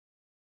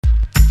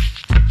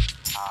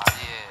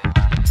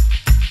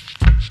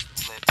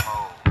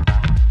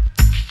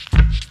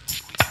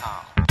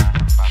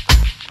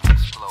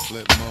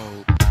Flip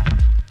mode.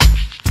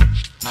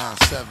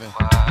 9-7.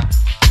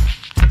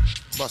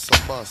 Bust a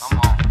bus.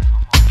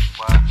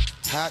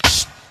 Hot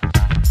sh.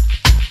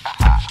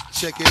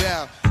 Check it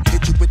out.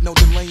 Hit you with no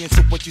delay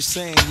into what you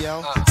saying,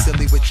 yo.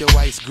 Silly with your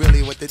ice,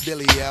 grilly with the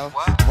dilly, yo.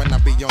 When I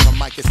be on the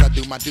mic, yes, I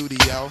do my duty,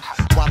 yo.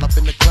 While up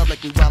in the club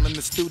like we while in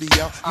the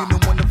studio. You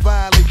don't wanna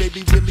violate,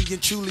 baby, really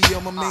and truly, yo.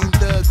 My main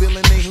thug,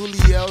 villain ain't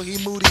Julio,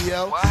 he moody,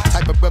 yo.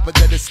 Type of brother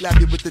that'll slap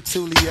you with the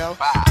tulio.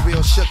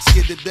 Real shook,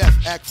 scared to death,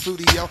 act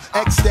fruity, yo.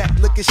 X that,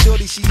 look at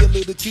shorty, she a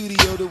little cutie,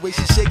 yo. The way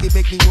she shake it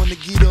make me wanna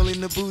get all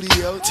in the booty,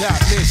 yo. Top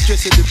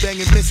mistress of the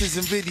banging misses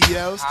and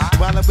videos.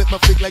 While I'm with my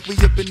freak like we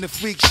up in the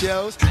freak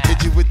shows.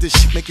 Hit you with the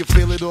shit, make you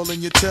feel it all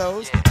in your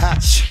toes. Hot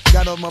sh,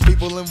 got all my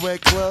people in red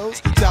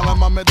clothes. Telling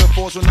my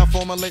metaphors when I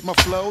formulate my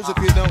flows. If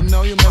you don't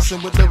know, you're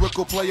messing with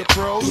lyrical player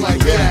pros. Do like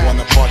you really that.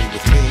 wanna party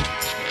with me?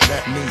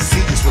 Let me see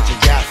just what you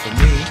got for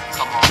me.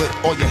 Put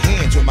all your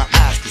hands where my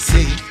eyes can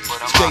see.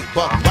 Straight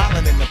buck